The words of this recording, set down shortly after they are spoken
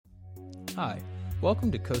Hi, welcome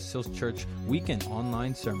to Coast Hills Church Weekend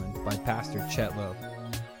Online Sermon by Pastor Chet Lowe.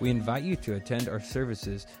 We invite you to attend our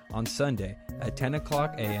services on Sunday at 10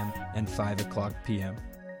 o'clock a.m. and 5 o'clock p.m.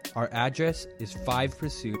 Our address is 5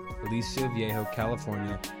 Pursuit, Aliso Viejo,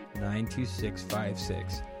 California,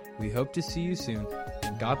 92656. We hope to see you soon,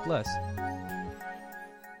 and God bless.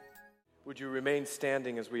 Would you remain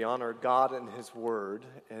standing as we honor God and His Word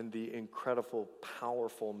and the incredible,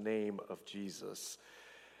 powerful name of Jesus?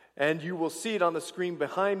 And you will see it on the screen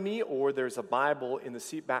behind me, or there's a Bible in the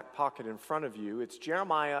seat back pocket in front of you. It's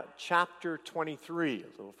Jeremiah chapter 23, a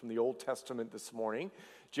little from the Old Testament this morning.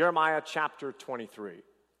 Jeremiah chapter 23.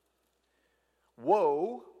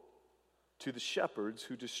 Woe to the shepherds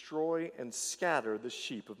who destroy and scatter the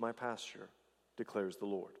sheep of my pasture, declares the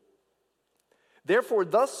Lord. Therefore,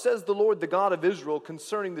 thus says the Lord, the God of Israel,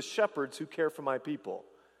 concerning the shepherds who care for my people.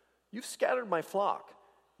 You've scattered my flock,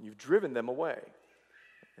 and you've driven them away,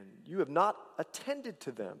 and you have not attended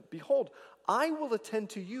to them. Behold, I will attend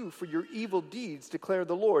to you for your evil deeds, declare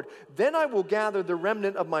the Lord. Then I will gather the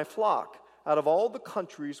remnant of my flock out of all the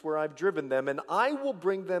countries where I've driven them, and I will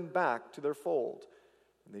bring them back to their fold,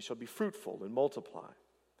 and they shall be fruitful and multiply.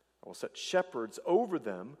 I will set shepherds over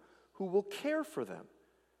them who will care for them.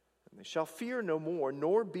 And they shall fear no more,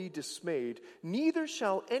 nor be dismayed, neither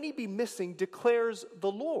shall any be missing, declares the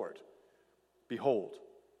Lord. Behold,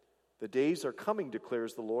 the days are coming,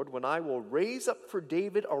 declares the Lord, when I will raise up for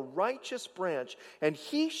David a righteous branch, and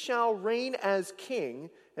he shall reign as king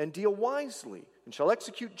and deal wisely, and shall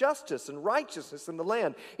execute justice and righteousness in the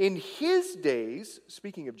land. In his days,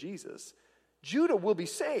 speaking of Jesus, Judah will be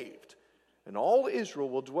saved, and all Israel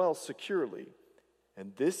will dwell securely.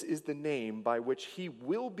 And this is the name by which he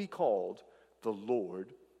will be called, the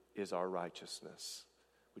Lord is our righteousness.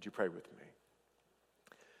 Would you pray with me?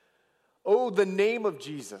 Oh, the name of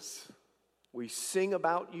Jesus. We sing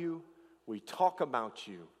about you, we talk about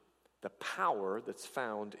you, the power that's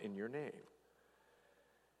found in your name.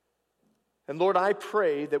 And Lord, I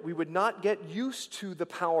pray that we would not get used to the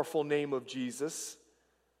powerful name of Jesus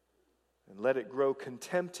and let it grow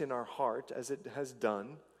contempt in our heart as it has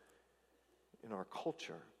done in our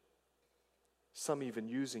culture, some even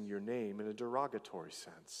using your name in a derogatory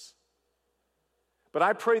sense. But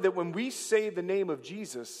I pray that when we say the name of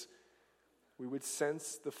Jesus, we would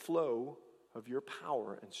sense the flow of your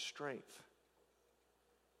power and strength,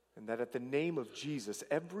 and that at the name of Jesus,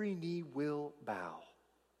 every knee will bow.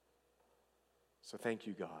 So thank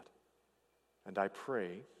you, God. And I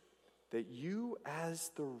pray that you,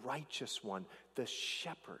 as the righteous one, the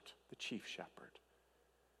shepherd, the chief shepherd,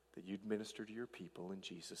 that you'd minister to your people in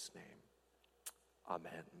Jesus' name.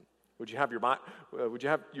 Amen. Would you have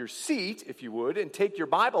your seat, if you would, and take your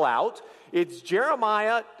Bible out? It's John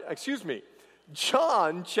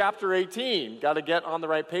chapter 18. Got to get on the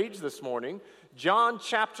right page this morning. John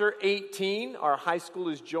chapter 18. Our high school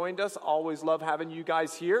has joined us. Always love having you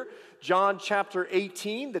guys here. John chapter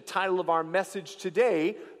 18, the title of our message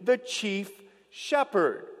today, The Chief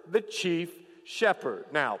Shepherd. The Chief Shepherd.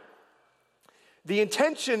 Now, the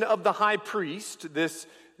intention of the high priest, this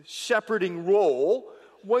shepherding role,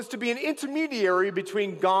 was to be an intermediary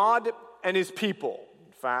between God and his people.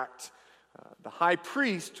 In fact, the high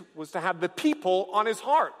priest was to have the people on his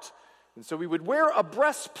heart. And so he would wear a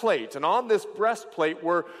breastplate, and on this breastplate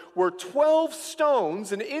were 12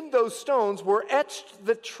 stones, and in those stones were etched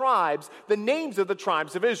the names of the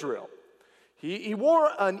tribes of Israel. He wore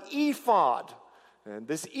an ephod. And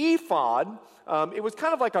this ephod, it was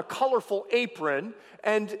kind of like a colorful apron,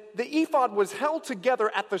 and the ephod was held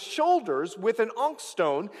together at the shoulders with an onyx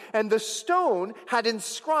stone, and the stone had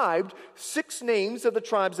inscribed 6 names of the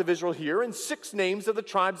tribes of Israel here and 6 names of the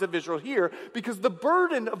tribes of Israel here, because the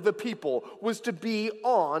burden of the people was to be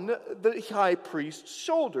on the high priest's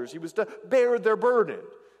shoulders. He was to bear their burden.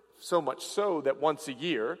 So much so that once a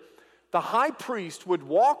year, the high priest would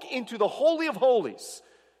walk into the Holy of Holies,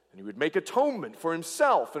 and he would make atonement for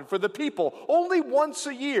himself and for the people only once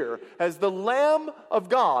a year, as the Lamb of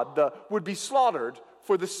God would be slaughtered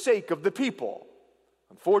for the sake of the people.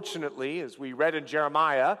 Unfortunately, as we read in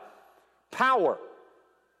Jeremiah, power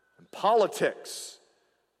and politics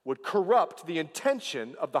would corrupt the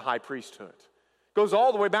intention of the high priesthood. Goes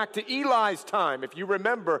all the way back to Eli's time, if you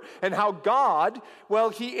remember, and how God,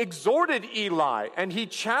 he exhorted Eli and he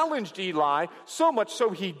challenged Eli, so much so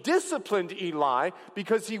he disciplined Eli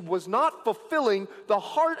because he was not fulfilling the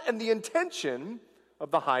heart and the intention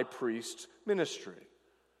of the high priest's ministry.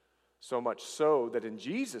 So much so that in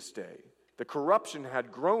Jesus' day, the corruption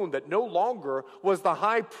had grown that no longer was the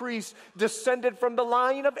high priest descended from the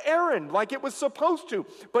line of Aaron like it was supposed to,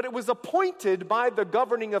 but it was appointed by the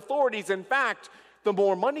governing authorities. In fact, the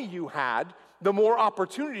more money you had, the more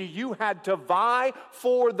opportunity you had to vie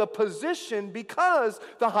for the position because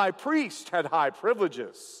the high priest had high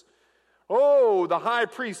privileges. Oh, the high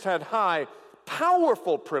priest had high,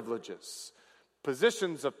 powerful privileges,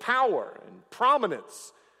 positions of power and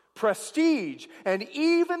prominence, prestige, and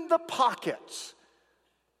even the pocket.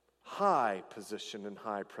 High position and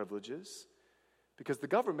high privileges. Because the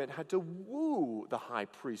government had to woo the high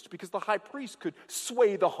priest, because the high priest could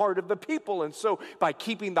sway the heart of the people. And so by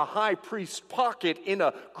keeping the high priest's pocket in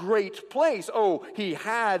a great place, he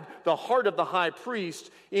had the heart of the high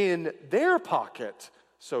priest in their pocket,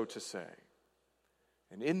 so to say.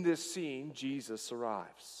 And in this scene, Jesus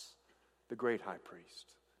arrives, the great high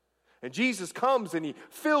priest. And Jesus comes and he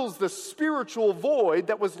fills the spiritual void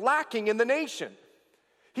that was lacking in the nation.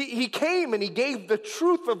 He came and he gave the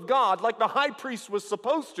truth of God like the high priest was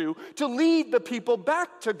supposed to lead the people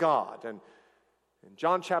back to God. And in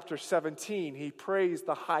John chapter 17, he prays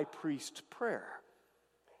the high priest prayer.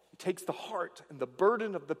 He takes the heart and the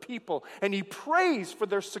burden of the people and he prays for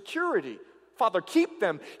their security. Father, keep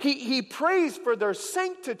them. He prays for their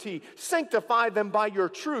sanctity. Sanctify them by your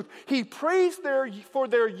truth. He prays for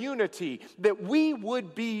their unity, that we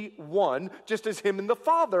would be one, just as him and the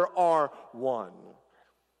Father are one.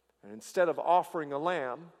 And instead of offering a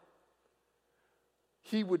lamb,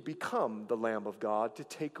 he would become the Lamb of God to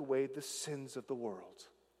take away the sins of the world.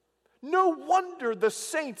 No wonder the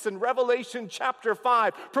saints in Revelation chapter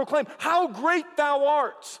 5 proclaim, "How great thou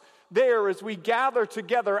art!" There, as we gather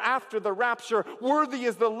together after the rapture, worthy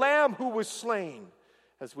is the Lamb who was slain.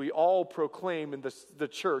 As we all proclaim in the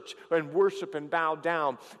church and worship and bow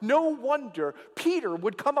down. No wonder Peter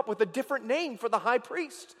would come up with a different name for the high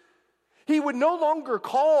priest. He would no longer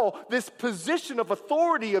call this position of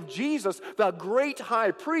authority of Jesus the great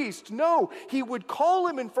high priest. No, he would call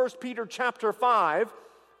him in 1 Peter chapter 5,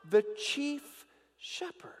 the chief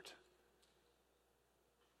shepherd.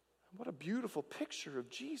 What a beautiful picture of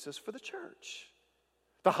Jesus for the church.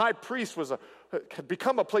 The high priest had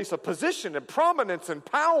become a place of position and prominence and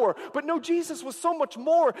power. But no, Jesus was so much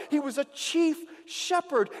more. He was a chief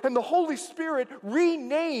shepherd. And the Holy Spirit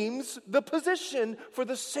renames the position for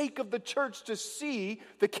the sake of the church to see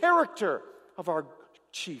the character of our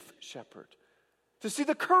chief shepherd, to see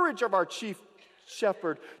the courage of our chief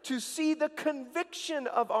shepherd, to see the conviction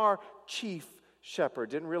of our chief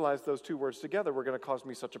shepherd. Didn't realize those two words together were going to cause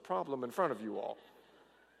me such a problem in front of you all.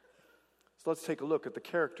 So let's take a look at the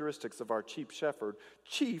characteristics of our chief shepherd.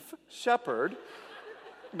 Chief shepherd.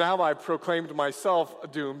 Now I've proclaimed myself a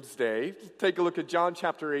doomsday. Take a look at John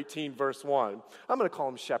chapter 18, verse 1. I'm going to call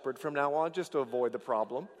him shepherd from now on just to avoid the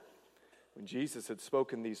problem. When Jesus had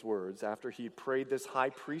spoken these words, after he had prayed this high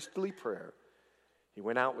priestly prayer, he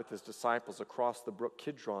went out with his disciples across the brook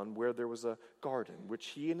Kidron, where there was a garden, which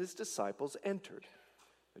he and his disciples entered.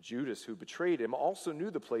 Judas, who betrayed him, also knew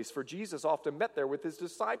the place, for Jesus often met there with his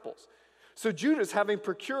disciples. So Judas, having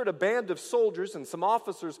procured a band of soldiers and some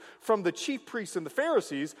officers from the chief priests and the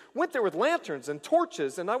Pharisees, went there with lanterns and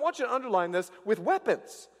torches, and I want you to underline this, with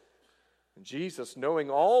weapons. And Jesus, knowing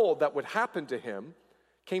all that would happen to him,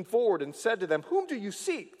 came forward and said to them, "Whom do you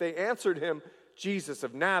seek?" They answered him, "Jesus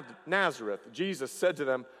of Nazareth." Jesus said to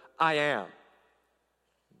them, "I am."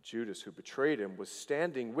 And Judas, who betrayed him, was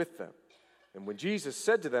standing with them. And when Jesus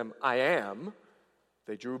said to them, "I am,"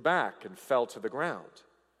 they drew back and fell to the ground.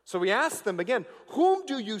 So he asked them again, "Whom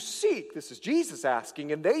do you seek?" This is Jesus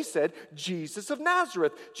asking, and they said, "Jesus of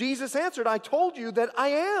Nazareth." Jesus answered, "I told you that I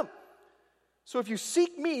am. So if you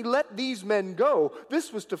seek me, let these men go."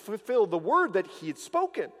 This was to fulfill the word that he had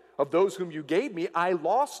spoken. "Of those whom you gave me, I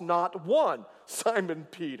lost not one." Simon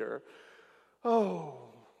Peter,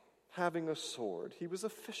 having a sword. He was a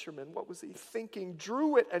fisherman. What was he thinking?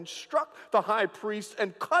 Drew it and struck the high priest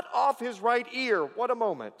and cut off his right ear. What a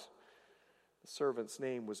moment. The servant's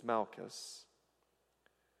name was Malchus.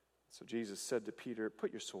 So Jesus said to Peter,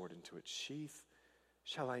 "Put your sword into its sheath.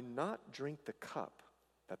 Shall I not drink the cup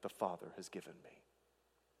that the Father has given me?"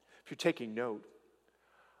 If you're taking note,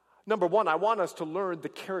 number one, I want us to learn the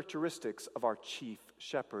characteristics of our chief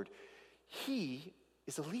shepherd. He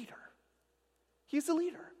is a leader. He's a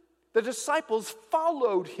leader. The disciples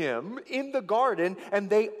followed him in the garden, and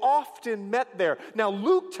they often met there. Now,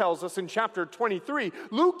 Luke tells us in chapter 23,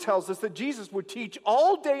 Luke tells us that Jesus would teach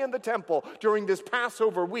all day in the temple during this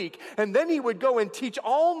Passover week, and then he would go and teach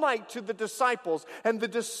all night to the disciples, and the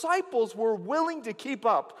disciples were willing to keep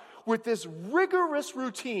up with this rigorous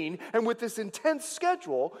routine and with this intense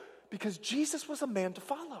schedule because Jesus was a man to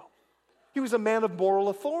follow. He was a man of moral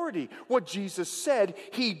authority. What Jesus said,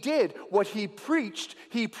 he did. What he preached,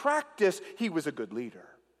 he practiced. He was a good leader.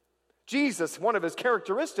 Jesus, one of his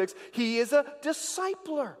characteristics, he is a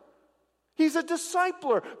discipler. He's a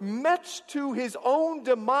discipler, met to his own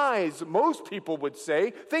demise, most people would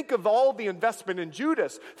say. Think of all the investment in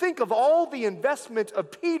Judas. Think of all the investment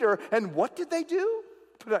of Peter. And what did they do?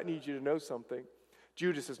 But I need you to know something.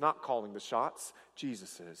 Judas is not calling the shots.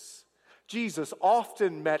 Jesus is. Jesus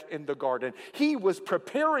often met in the garden. He was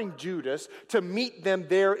preparing Judas to meet them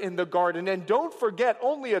there in the garden. And don't forget,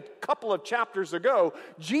 only a couple of chapters ago,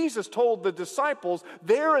 Jesus told the disciples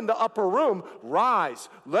there in the upper room, "Rise,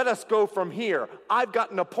 let us go from here. I've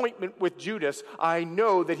got an appointment with Judas. I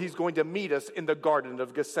know that he's going to meet us in the Garden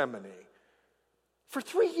of Gethsemane." For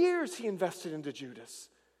 3 years, he invested into Judas.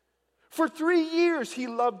 For 3 years, he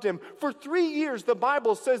loved him. For 3 years, the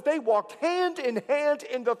Bible says they walked hand in hand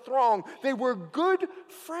in the throng. They were good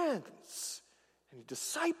friends. And he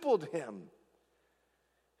discipled him.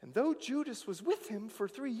 And though Judas was with him for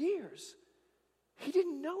 3 years, he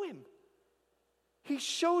didn't know him. He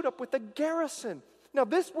showed up with a garrison. Now,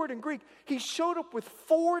 this word in Greek, he showed up with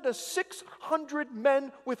 400 to 600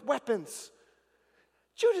 men with weapons.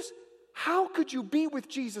 Judas, how could you be with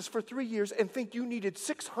Jesus for 3 years and think you needed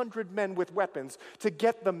 600 men with weapons to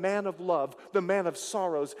get the man of love, the man of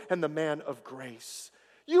sorrows, and the man of grace?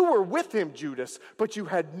 You were with him, Judas, but you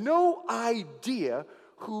had no idea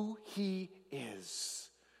who he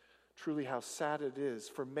is. Truly, how sad it is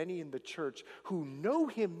for many in the church who know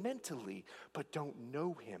him mentally, but don't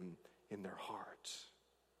know him in their heart.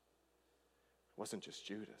 It wasn't just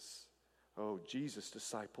Judas. Oh, Jesus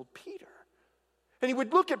discipled Peter. And he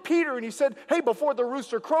would look at Peter and he said, "Hey, before the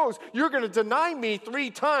rooster crows, you're going to deny me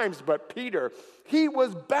 3 times. But Peter, he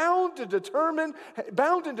was bound and determined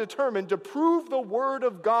to prove the word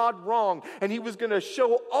of God wrong. And he was going to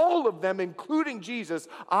show all of them, including Jesus,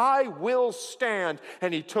 I will stand.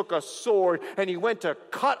 And he took a sword and he went to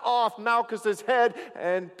cut off Malchus's head.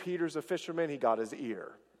 And Peter's a fisherman, he got his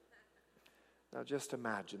ear. Now just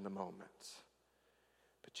imagine the moment.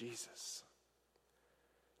 But Jesus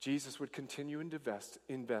would continue to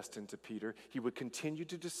invest into Peter. He would continue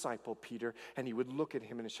to disciple Peter, and he would look at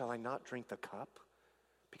him and, "Shall I not drink the cup?"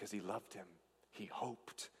 Because he loved him. He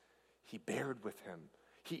hoped. He bared with him.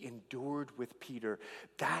 He endured with Peter.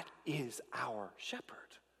 That is our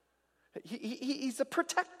shepherd. He's a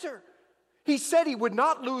protector. He said he would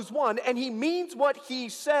not lose one, and he means what he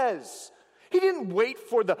says. He didn't wait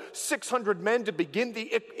for the 600 men to begin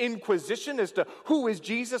the inquisition as to who is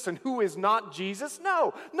Jesus and who is not Jesus.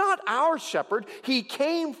 No, not our shepherd. He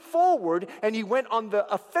came forward and he went on the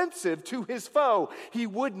offensive to his foe. He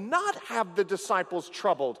would not have the disciples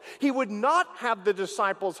troubled. He would not have the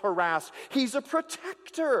disciples harassed. He's a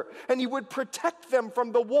protector, and he would protect them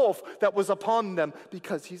from the wolf that was upon them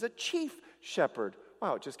because he's a chief shepherd.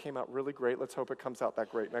 Wow, it just came out really great. Let's hope it comes out that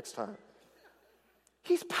great next time.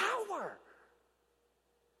 He's power.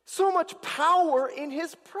 So much power in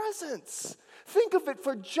his presence. Think of it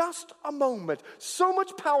for just a moment. So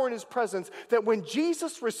much power in his presence that when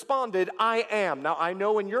Jesus responded, "I am." Now, I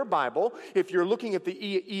know in your Bible, if you're looking at the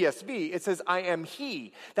ESV, it says, "I am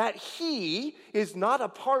he." That he is not a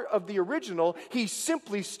part of the original. He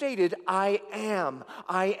simply stated, "I am,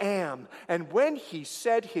 I am." And when he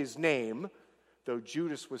said his name, though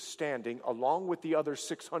Judas was standing along with the other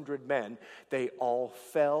 600 men, they all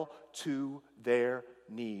fell to their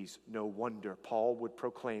knees. No wonder Paul would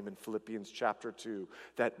proclaim in Philippians chapter 2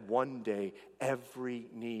 that one day every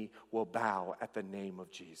knee will bow at the name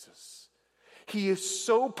of Jesus. He is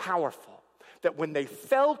so powerful that when they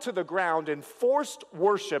fell to the ground in forced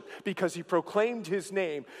worship because he proclaimed his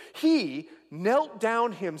name, he knelt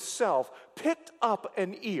down himself, picked up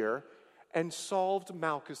an ear, and solved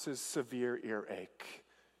Malchus's severe earache.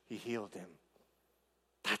 He healed him.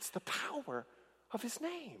 That's the power of his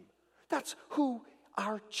name. That's who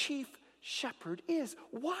our chief shepherd is.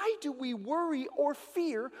 Why do we worry or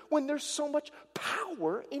fear when there's so much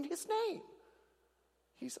power in his name?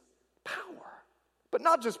 He's power. But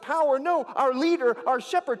not just power, no, our leader, our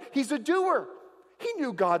shepherd, he's a doer. He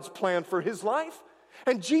knew God's plan for his life,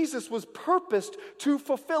 and Jesus was purposed to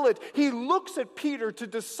fulfill it. He looks at Peter to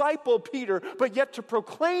disciple Peter, but yet to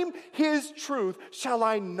proclaim his truth. "Shall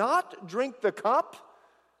I not drink the cup?"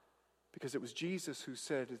 Because it was Jesus who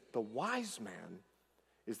said, the wise man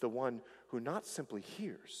is the one who not simply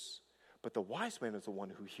hears, but the wise man is the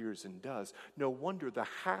one who hears and does. No wonder the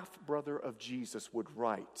half-brother of Jesus would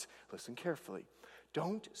write, listen carefully,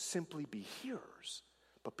 "Don't simply be hearers,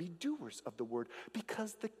 but be doers of the word,"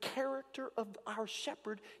 because the character of our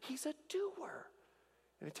shepherd, he's a doer.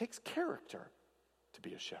 And it takes character to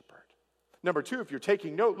be a shepherd. Number 2, if you're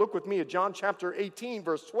taking note, look with me at John chapter 18,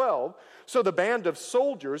 verse 12. So the band of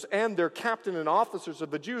soldiers and their captain and officers of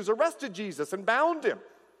the Jews arrested Jesus and bound him.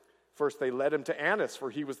 First, they led him to Annas, for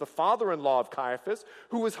he was the father-in-law of Caiaphas,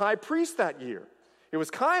 who was high priest that year. It was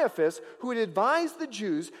Caiaphas who had advised the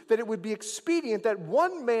Jews that it would be expedient that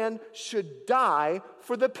one man should die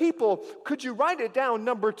for the people. Could you write it down?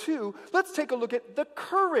 Number 2, let's take a look at the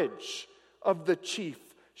courage of the chief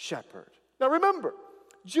shepherd. Now remember,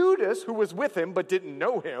 Judas, who was with him but didn't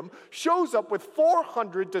know him, shows up with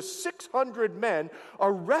 400 to 600 men,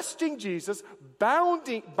 arresting Jesus,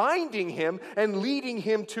 binding him, and leading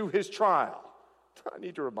him to his trial. I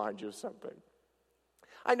need to remind you of something.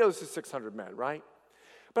 I know this is 600 men, right?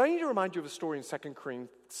 But I need to remind you of a story in 2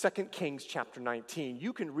 Kings chapter 19.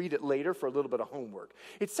 You can read it later for a little bit of homework.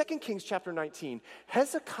 It's 2 Kings chapter 19.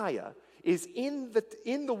 Hezekiah is in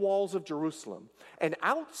the walls of Jerusalem, and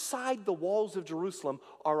outside the walls of Jerusalem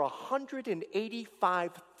are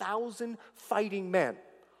 185,000 fighting men.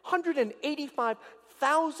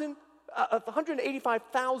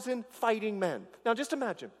 185,000 fighting men. Now just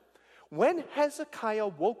imagine, when Hezekiah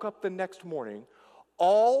woke up the next morning,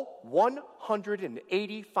 all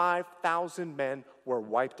 185,000 men were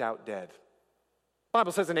wiped out dead. The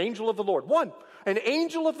Bible says an angel of the Lord went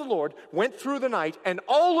through the night, and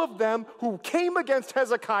all of them who came against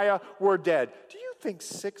Hezekiah were dead. Do you think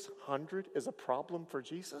 600 is a problem for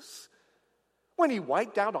Jesus? When he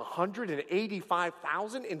wiped out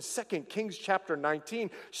 185,000 in 2 Kings chapter 19,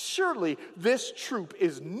 surely this troop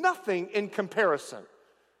is nothing in comparison.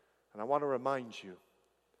 And I want to remind you,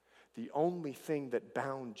 the only thing that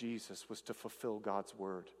bound Jesus was to fulfill God's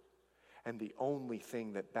word. And the only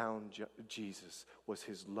thing that bound Jesus was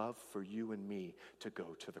his love for you and me to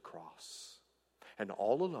go to the cross. And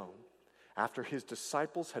all alone, after his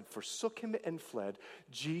disciples had forsook him and fled,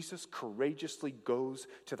 Jesus courageously goes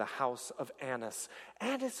to the house of Annas.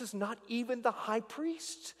 Annas is not even the high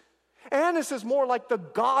priest. Annas is more like the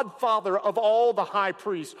godfather of all the high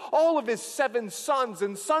priests. All of his 7 sons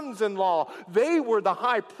and sons-in-law, they were the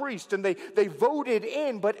high priest, and they voted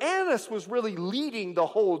in. But Annas was really leading the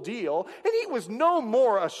whole deal, and he was no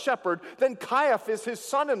more a shepherd than Caiaphas, his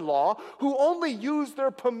son-in-law, who only used their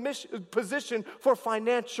position for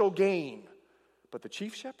financial gain. But the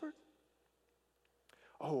chief shepherd?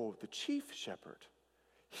 Oh, the chief shepherd,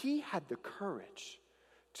 he had the courage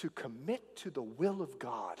to commit to the will of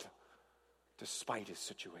God despite his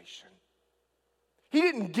situation. He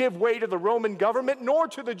didn't give way to the Roman government nor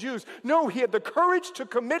to the Jews. No, he had the courage to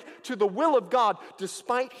commit to the will of God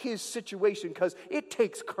despite his situation, because it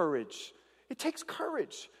takes courage. It takes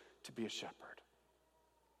courage to be a shepherd.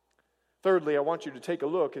 Thirdly, I want you to take a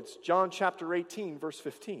look. It's John chapter 18, verse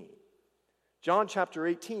 15. John chapter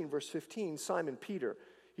 18, verse 15, Simon Peter,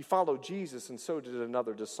 he followed Jesus, and so did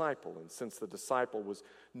another disciple. And since the disciple was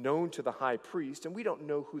known to the high priest, and we don't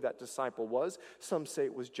know who that disciple was, some say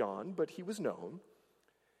it was John, but he was known,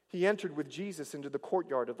 he entered with Jesus into the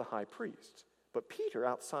courtyard of the high priest, but Peter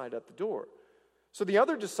outside at the door. So the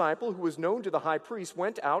other disciple, who was known to the high priest,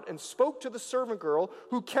 went out and spoke to the servant girl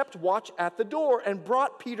who kept watch at the door and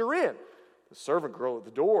brought Peter in. The servant girl at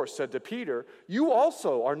the door said to Peter, "You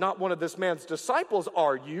also are not one of this man's disciples,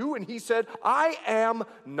 are you?" And he said, "I am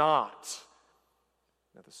not."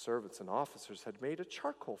 Now the servants and officers had made a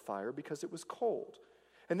charcoal fire because it was cold.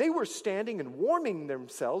 And they were standing and warming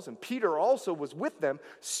themselves, and Peter also was with them,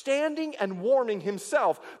 standing and warming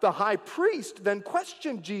himself. The high priest then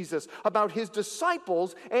questioned Jesus about his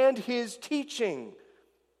disciples and his teaching.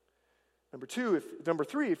 Number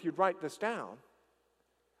 3, if you'd write this down,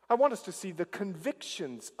 I want us to see the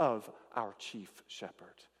convictions of our chief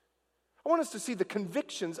shepherd. I want us to see the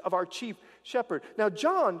convictions of our chief shepherd. Now,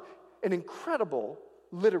 John, an incredible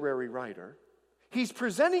literary writer, he's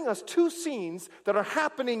presenting us 2 scenes that are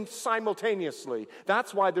happening simultaneously.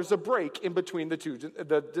 That's why there's a break in between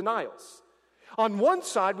the denials. On one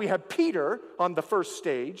side, we have Peter on the first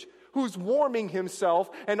stage, who's warming himself,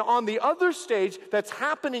 and on the other stage that's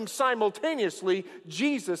happening simultaneously,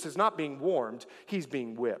 Jesus is not being warmed, he's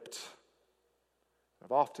being whipped.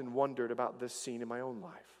 I've often wondered about this scene in my own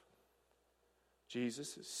life.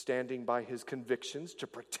 Jesus is standing by his convictions to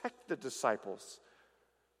protect the disciples,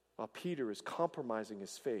 while Peter is compromising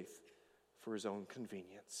his faith for his own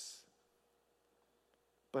convenience.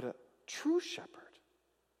 But a true shepherd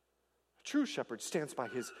stands by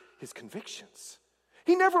his convictions.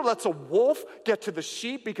 He never lets a wolf get to the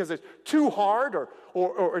sheep because it's too hard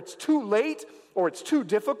or it's too late or it's too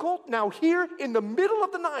difficult. Now here in the middle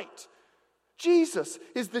of the night, Jesus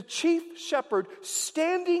is the chief shepherd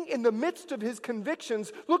standing in the midst of his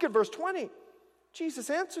convictions. Look at verse 20. Jesus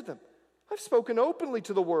answered them, I've spoken openly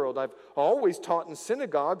to the world. I've always taught in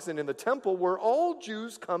synagogues and in the temple where all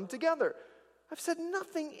Jews come together. I've said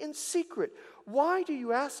nothing in secret. Why do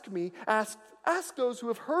you ask me? Ask those who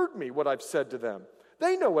have heard me what I've said to them.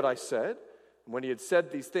 They know what I said." And when he had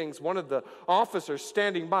said these things, one of the officers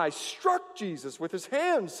standing by struck Jesus with his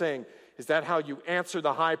hand, saying, "Is that how you answer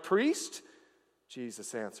the high priest?"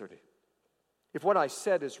 Jesus answered, "If what I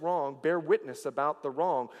said is wrong, bear witness about the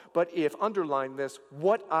wrong. But if," underline this,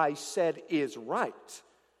 "what I said is right,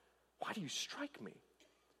 why do you strike me?"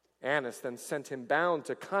 Annas then sent him bound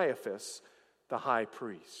to Caiaphas, the high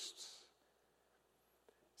priest.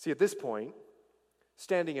 See, at this point,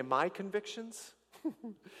 standing in my convictions,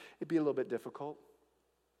 it'd be a little bit difficult.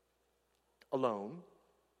 Alone,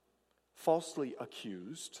 falsely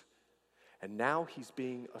accused, and now he's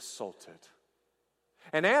being assaulted.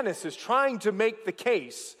 And Annas is trying to make the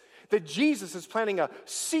case that Jesus is planning a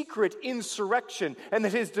secret insurrection and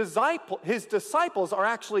that his disciples are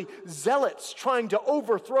actually zealots trying to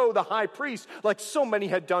overthrow the high priest like so many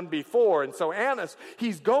had done before. And so Annas,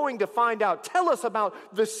 he's going to find out, tell us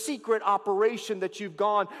about the secret operation that you've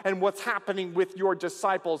gone and what's happening with your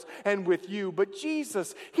disciples and with you. But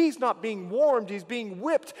Jesus, he's not being warned, he's being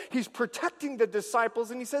whipped. He's protecting the disciples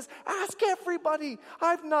and he says, ask everybody.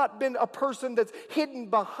 I've not been a person that's hidden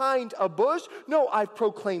behind a bush. No, I've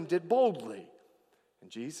proclaimed it boldly.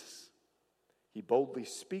 And Jesus, he boldly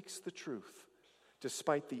speaks the truth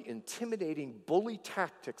despite the intimidating bully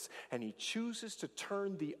tactics, and he chooses to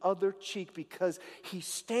turn the other cheek because he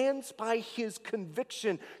stands by his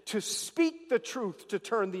conviction to speak the truth, to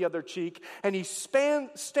turn the other cheek, and he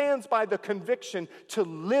stands by the conviction to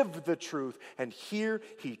live the truth. And here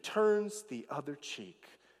he turns the other cheek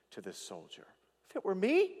to this soldier. If it were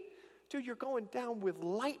me, dude, you're going down with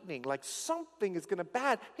lightning, like something is going to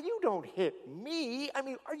bad, and you don't hit me. I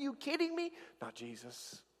mean, are you kidding me? Not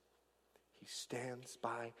Jesus. He stands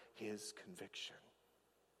by his conviction.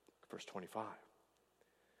 Verse 25.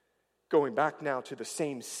 Going back now to the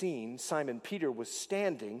same scene, Simon Peter was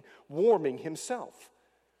standing, warming himself.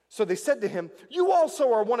 So they said to him, "You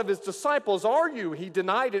also are one of his disciples, are you?" He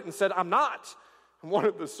denied it and said, "I'm not." And one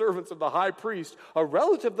of the servants of the high priest, a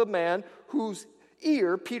relative of the man whose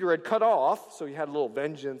ear Peter had cut off, so he had a little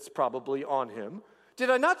vengeance probably on him.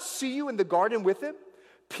 "Did I not see you in the garden with him?"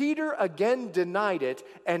 Peter again denied it,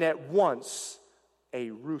 and at once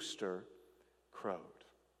a rooster crowed.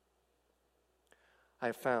 I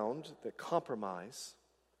have found that compromise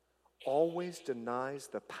always denies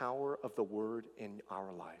the power of the word in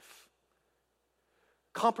our life.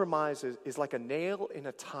 Compromise is like a nail in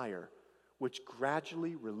a tire, which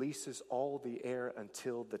gradually releases all the air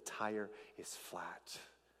until the tire is flat.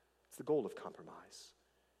 It's the goal of compromise.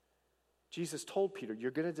 Jesus told Peter,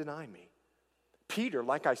 "You're going to deny me." Peter,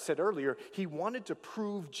 like I said earlier, he wanted to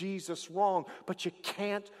prove Jesus wrong, but you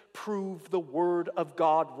can't prove the word of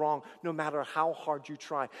God wrong, no matter how hard you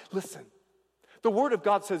try. Listen, the word of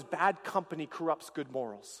God says bad company corrupts good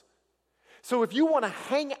morals. So if you want to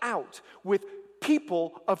hang out with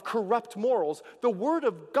people of corrupt morals, the word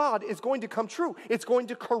of God is going to come true. It's going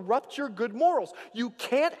to corrupt your good morals. You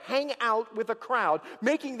can't hang out with a crowd,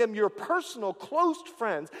 making them your personal close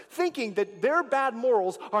friends, thinking that their bad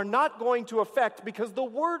morals are not going to affect, because the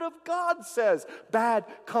word of God says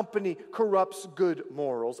bad company corrupts good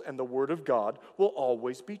morals, and the word of God will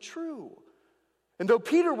always be true. And though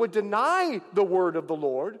Peter would deny the word of the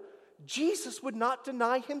Lord, Jesus would not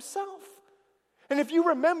deny himself. And if you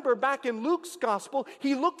remember back in Luke's gospel,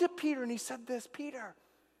 he looked at Peter and he said this, "Peter,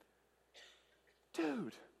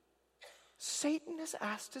 dude, Satan has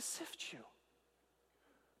asked to sift you,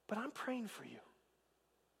 but I'm praying for you.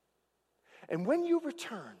 And when you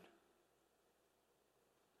return,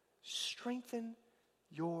 strengthen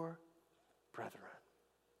your brethren."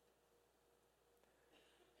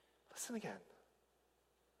 Listen again.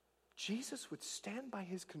 Jesus would stand by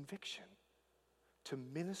his conviction to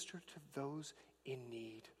minister to those in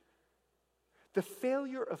need. The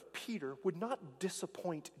failure of Peter would not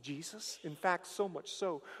disappoint Jesus. In fact, so much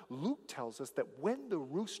so, Luke tells us that when the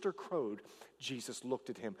rooster crowed, Jesus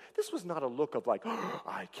looked at him. This was not a look of like, "Oh,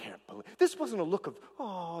 I can't believe." This wasn't a look of,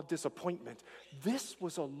 disappointment. This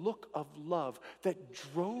was a look of love that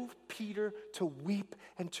drove Peter to weep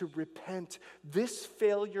and to repent. This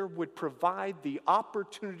failure would provide the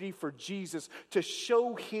opportunity for Jesus to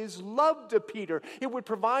show his love to Peter. It would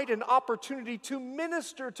provide an opportunity to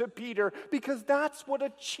minister to Peter, because that's what a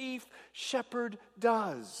chief shepherd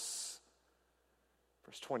does.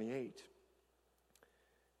 Verse 28.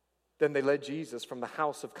 Then they led Jesus from the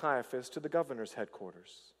house of Caiaphas to the governor's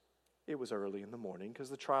headquarters. It was early in the morning because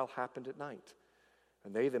the trial happened at night.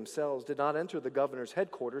 And they themselves did not enter the governor's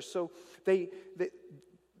headquarters, so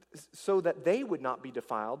that they would not be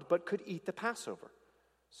defiled, but could eat the Passover.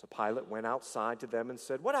 So Pilate went outside to them and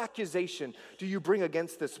said, "What accusation do you bring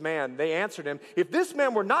against this man?" They answered him, "If this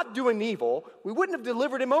man were not doing evil, we wouldn't have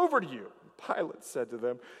delivered him over to you." Pilate said to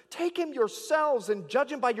them, "Take him yourselves and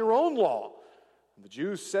judge him by your own law." And the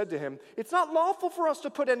Jews said to him, "It's not lawful for us to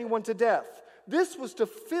put anyone to death." This was to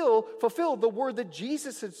fulfill the word that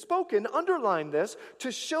Jesus had spoken, underline this,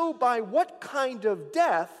 to show by what kind of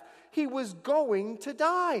death he was going to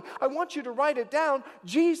die. I want you to write it down.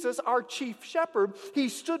 Jesus, our chief shepherd, he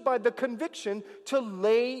stood by the conviction to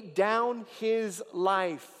lay down his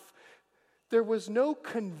life. There was no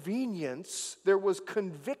convenience, there was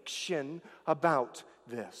conviction about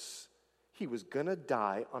this. He was going to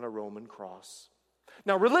die on a Roman cross.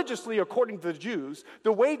 Now, religiously, according to the Jews,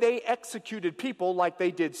 the way they executed people like they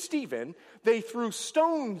did Stephen, they threw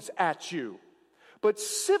stones at you. But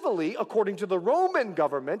civilly, according to the Roman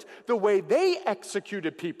government, the way they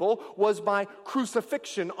executed people was by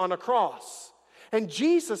crucifixion on a cross. And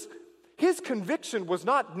Jesus, his conviction was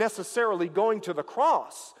not necessarily going to the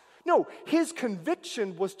cross. No, his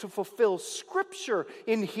conviction was to fulfill Scripture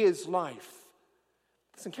in his life.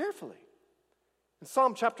 Listen carefully. In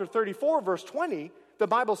Psalm chapter 34, verse 20, the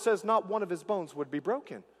Bible says not one of his bones would be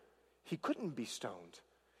broken. He couldn't be stoned.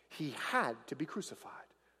 He had to be crucified.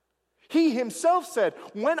 He himself said,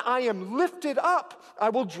 "When I am lifted up, I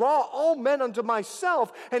will draw all men unto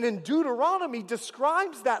myself." And in Deuteronomy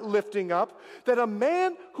describes that lifting up, that a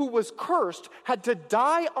man who was cursed had to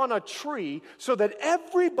die on a tree so that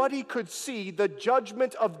everybody could see the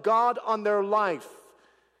judgment of God on their life.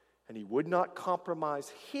 And he would not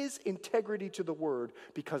compromise his integrity to the word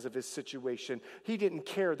because of his situation. He didn't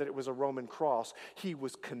care that it was a Roman cross. He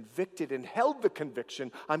was convicted and held the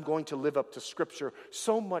conviction, "I'm going to live up to Scripture,"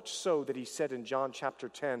 so much so that he said in John chapter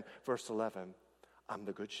 10, verse 11, "I'm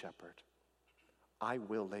the good shepherd. I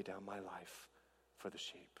will lay down my life for the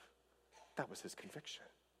sheep." That was his conviction.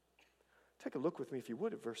 Take a look with me, if you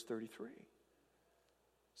would, at verse 33.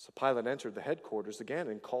 So Pilate entered the headquarters again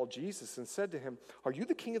and called Jesus and said to him, "Are you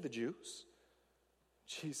the king of the Jews?"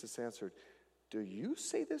 Jesus answered, "Do you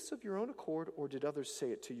say this of your own accord, or did others say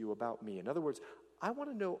it to you about me?" In other words, I want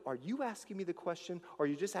to know, are you asking me the question, or are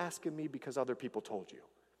you just asking me because other people told you?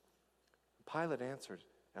 Pilate answered,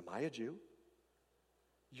 "Am I a Jew?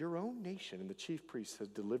 Your own nation and the chief priests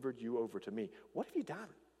have delivered you over to me. What have you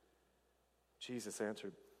done?" Jesus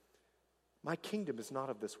answered, "My kingdom is not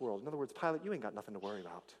of this world." In other words, Pilate, you ain't got nothing to worry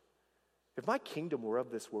about. If my kingdom were of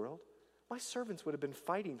this world, my servants would have been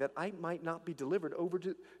fighting that I might not be delivered over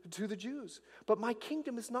to the Jews. But my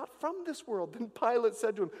kingdom is not from this world. Then Pilate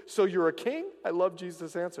said to him, "So you're a king?" I love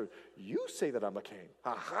Jesus' answer. "You say that I'm a king."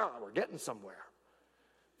 Aha, we're getting somewhere.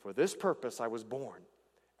 "For this purpose I was born,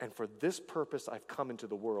 and for this purpose I've come into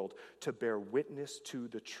the world, to bear witness to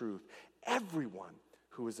the truth. Everyone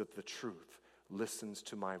who is of the truth listens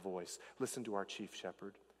to my voice." Listen to our chief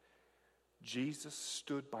shepherd. Jesus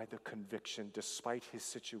stood by the conviction, despite his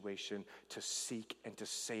situation, to seek and to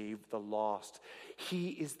save the lost.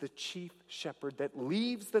 He is the chief shepherd that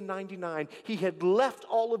leaves the 99. He had left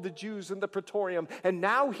all of the Jews in the praetorium, and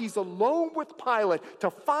now he's alone with Pilate to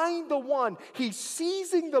find the one. He's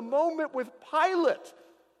seizing the moment with Pilate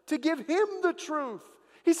to give him the truth.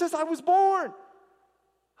 He says, "I was born.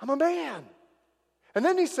 I'm a man." And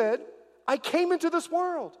then he said, "I came into this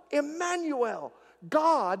world, Emmanuel,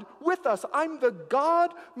 God with us. I'm the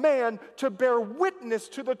God-man to bear witness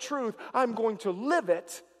to the truth. I'm going to live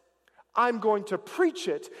it, I'm going to preach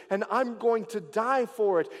it, and I'm going to die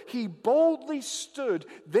for it." He boldly stood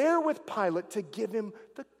there with Pilate to give him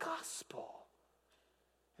the gospel.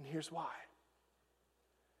 And here's why.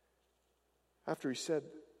 After he said,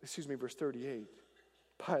 verse 38,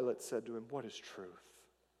 Pilate said to him, "What is truth?"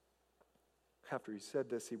 After he said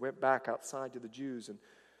this, he went back outside to the Jews and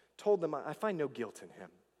told them, "I find no guilt in him.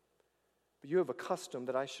 But you have a custom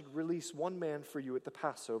that I should release one man for you at the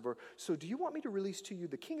Passover. So do you want me to release to you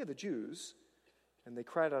the king of the Jews?" And they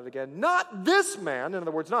cried out again, "Not this man," in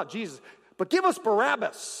other words, not Jesus, "but give us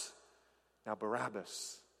Barabbas." Now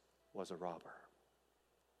Barabbas was a robber.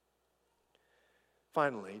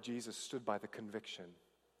 Finally, Jesus stood by the conviction,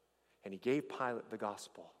 and he gave Pilate the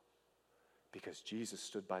gospel, because Jesus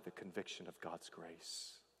stood by the conviction of God's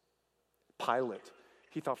grace. Pilate,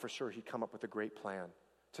 he thought for sure he'd come up with a great plan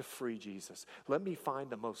to free Jesus. Let me find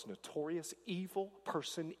the most notorious evil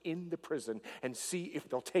person in the prison and see if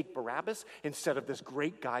they'll take Barabbas instead of this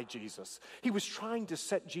great guy Jesus. He was trying to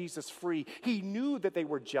set Jesus free. He knew that they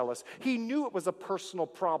were jealous. He knew it was a personal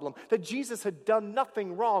problem, that Jesus had done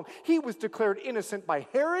nothing wrong. He was declared innocent by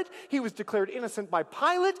Herod. He was declared innocent by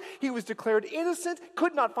Pilate. He was declared innocent,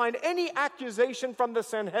 could not find any accusation from the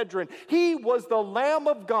Sanhedrin. He was the Lamb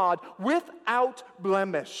of God without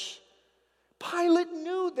blemish. Pilate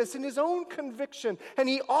knew this in his own conviction, and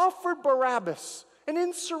he offered Barabbas, an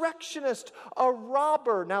insurrectionist, a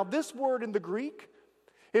robber. Now, this word in the Greek,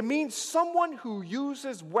 it means someone who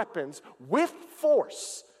uses weapons with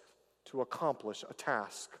force to accomplish a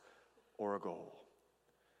task or a goal.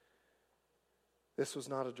 This was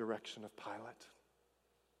not a direction of Pilate.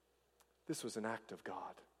 This was an act of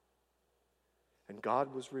God. And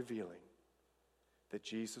God was revealing that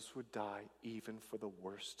Jesus would die even for the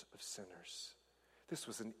worst of sinners. This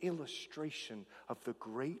was an illustration of the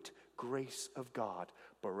great grace of God.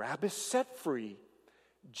 Barabbas set free,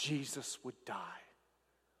 Jesus would die.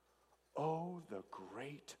 Oh, the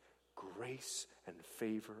great grace and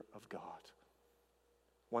favor of God.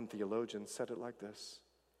 One theologian said it like this: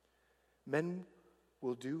 men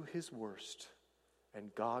will do his worst,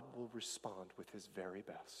 and God will respond with his very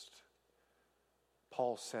best.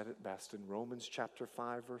 Paul said it best in Romans chapter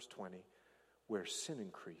 5, verse 20, where sin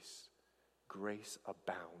increased, grace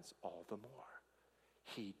abounds all the more.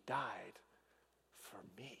 He died for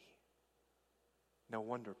me. No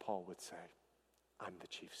wonder Paul would say, I'm the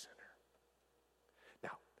chief sinner.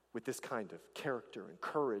 Now, with this kind of character and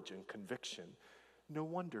courage and conviction, no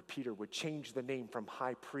wonder Peter would change the name from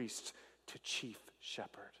high priest to chief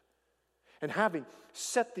shepherd. And having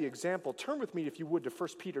set the example, turn with me, if you would, to 1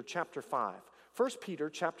 Peter chapter 5. 1 Peter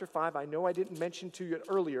chapter 5, I know I didn't mention to you it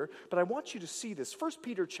earlier, but I want you to see this. 1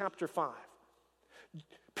 Peter chapter 5.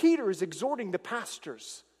 Peter is exhorting the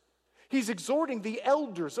pastors. He's exhorting the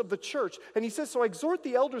elders of the church. And he says, so I exhort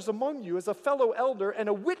the elders among you as a fellow elder and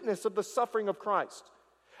a witness of the suffering of Christ,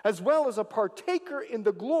 as well as a partaker in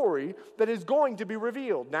the glory that is going to be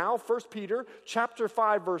revealed. Now, 1 Peter chapter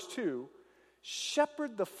 5, verse 2,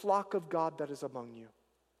 shepherd the flock of God that is among you,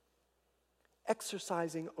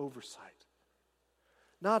 exercising oversight,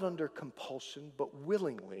 not under compulsion, but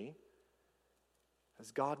willingly,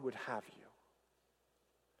 as God would have you,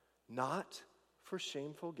 not for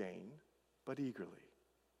shameful gain, but eagerly,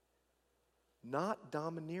 not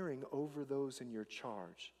domineering over those in your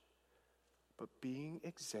charge, but being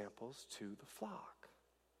examples to the flock.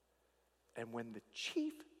 And when the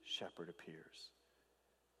chief shepherd appears,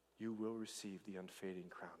 you will receive the unfading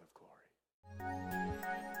crown of glory.